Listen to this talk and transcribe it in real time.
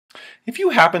If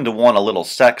you happen to want a little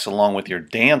sex along with your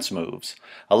dance moves,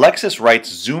 Alexis Wright's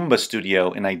Zumba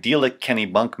studio in idyllic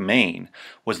Kennebunk, Maine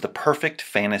was the perfect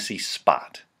fantasy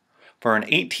spot. For an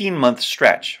 18-month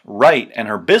stretch, Wright and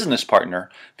her business partner,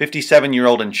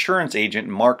 57-year-old insurance agent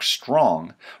Mark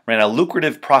Strong, ran a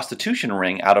lucrative prostitution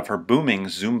ring out of her booming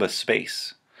Zumba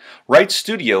space. Wright's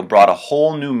studio brought a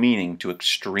whole new meaning to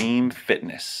extreme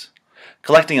fitness.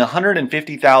 Collecting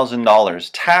 $150,000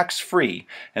 tax-free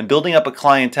and building up a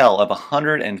clientele of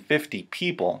 150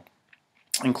 people,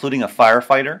 including a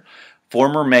firefighter,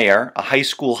 former mayor, a high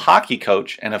school hockey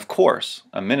coach, and of course,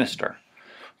 a minister,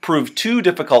 proved too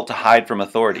difficult to hide from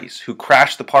authorities, who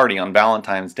crashed the party on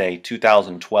Valentine's Day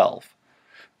 2012.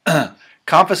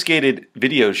 Confiscated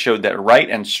videos showed that Wright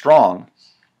and Strong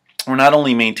were not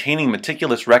only maintaining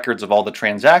meticulous records of all the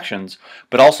transactions,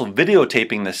 but also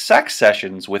videotaping the sex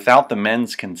sessions without the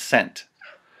men's consent.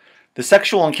 The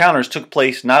sexual encounters took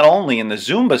place not only in the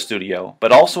Zumba studio,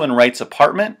 but also in Wright's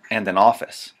apartment and an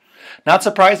office. Not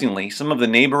surprisingly, some of the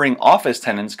neighboring office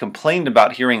tenants complained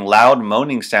about hearing loud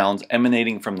moaning sounds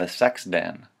emanating from the sex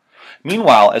den.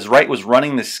 Meanwhile, as Wright was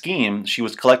running the scheme, she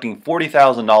was collecting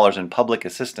 $40,000 in public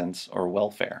assistance or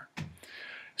welfare.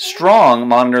 Strong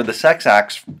monitored the sex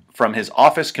acts from his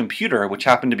office computer, which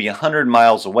happened to be 100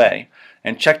 miles away,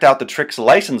 and checked out the trick's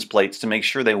license plates to make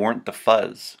sure they weren't the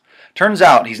fuzz. Turns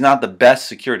out he's not the best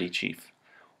security chief,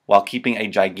 while keeping a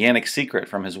gigantic secret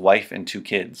from his wife and 2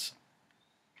 kids.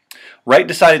 Wright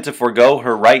decided to forego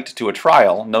her right to a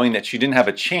trial, knowing that she didn't have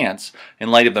a chance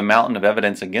in light of the mountain of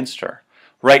evidence against her.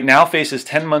 Wright now faces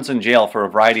 10 months in jail for a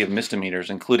variety of misdemeanors,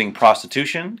 including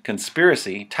prostitution,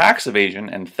 conspiracy, tax evasion,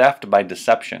 and theft by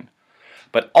deception,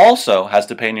 but also has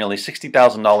to pay nearly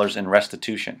 $60,000 in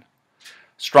restitution.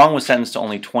 Strong was sentenced to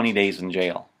only 20 days in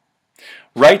jail.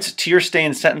 Wright's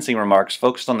tear-stained sentencing remarks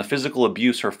focused on the physical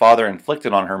abuse her father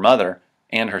inflicted on her mother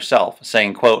and herself,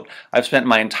 saying, quote, "I've spent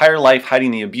my entire life hiding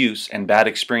the abuse and bad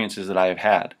experiences that I have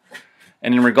had."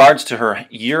 And in regards to her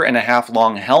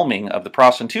year-and-a-half-long helming of the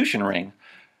prostitution ring,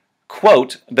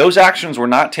 quote, "Those actions were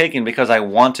not taken because I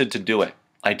wanted to do it.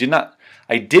 I did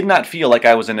not feel like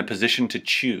I was in a position to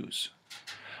choose."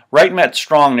 Wright met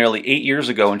Strong nearly 8 years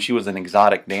ago when she was an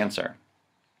exotic dancer.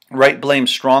 Wright blamed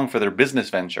Strong for their business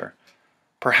venture,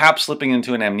 perhaps slipping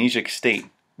into an amnesic state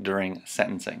during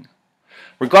sentencing.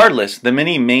 Regardless, the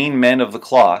many Maine men of the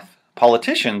cloth,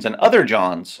 politicians, and other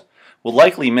Johns will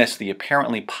likely miss the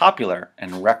apparently popular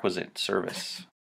and requisite service.